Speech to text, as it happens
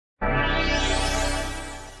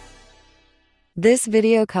This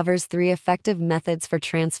video covers 3 effective methods for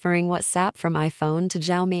transferring WhatsApp from iPhone to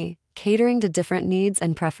Xiaomi, catering to different needs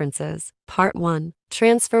and preferences. Part 1.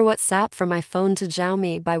 Transfer WhatsApp from iPhone to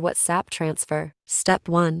Xiaomi by WhatsApp Transfer. Step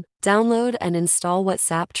 1. Download and install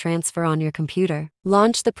WhatsApp Transfer on your computer.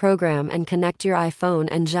 Launch the program and connect your iPhone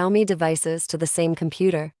and Xiaomi devices to the same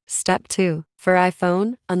computer. Step 2. For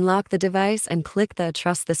iPhone, unlock the device and click the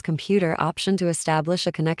Trust this computer option to establish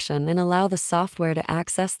a connection and allow the software to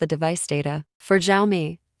access the device data. For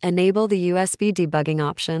Xiaomi, enable the USB debugging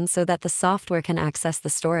option so that the software can access the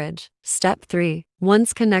storage. Step 3.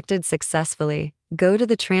 Once connected successfully, go to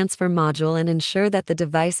the transfer module and ensure that the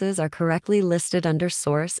devices are correctly listed under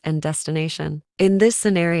source and destination. In this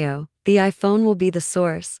scenario, the iPhone will be the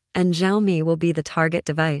source, and Xiaomi will be the target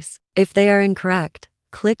device. If they are incorrect,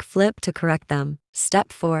 click Flip to correct them.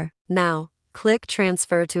 Step 4. Now, click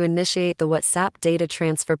Transfer to initiate the WhatsApp data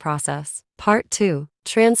transfer process. Part 2.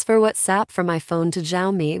 Transfer WhatsApp from iPhone to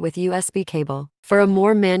Xiaomi with USB cable. For a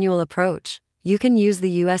more manual approach, you can use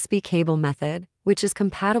the USB cable method, which is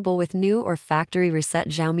compatible with new or factory reset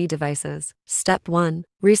Xiaomi devices. Step 1.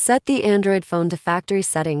 Reset the Android phone to factory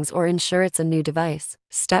settings or ensure it's a new device.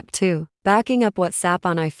 Step 2. Backing up WhatsApp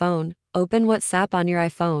on iPhone. Open WhatsApp on your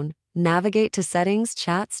iPhone. Navigate to Settings,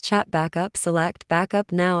 Chats, Chat Backup, select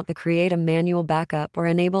Backup Now to create a manual backup or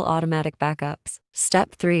enable automatic backups.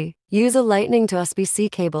 Step 3. Use a Lightning to USB-C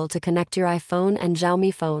cable to connect your iPhone and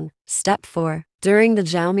Xiaomi phone. Step 4. During the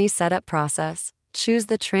Xiaomi setup process, choose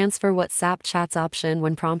the Transfer WhatsApp Chats option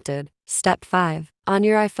when prompted. Step 5. On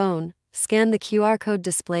your iPhone, scan the QR code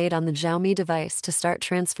displayed on the Xiaomi device to start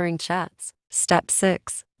transferring chats. Step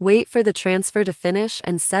 6. Wait for the transfer to finish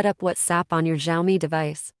and set up WhatsApp on your Xiaomi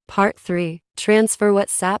device. Part 3. Transfer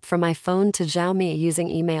WhatsApp from iPhone to Xiaomi using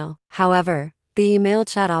email. However, the email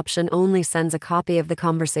chat option only sends a copy of the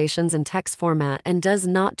conversations in text format and does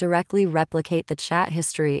not directly replicate the chat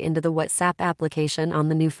history into the WhatsApp application on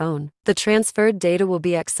the new phone. The transferred data will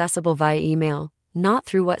be accessible via email, not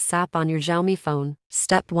through WhatsApp on your Xiaomi phone.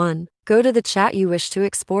 Step 1. Go to the chat you wish to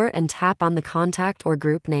export and tap on the contact or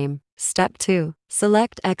group name. Step 2.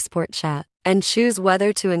 Select Export Chat and choose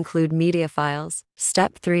whether to include media files.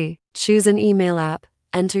 Step 3. Choose an email app,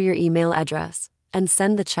 enter your email address, and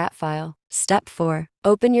send the chat file. Step 4.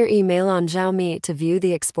 Open your email on Xiaomi to view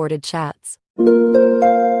the exported chats.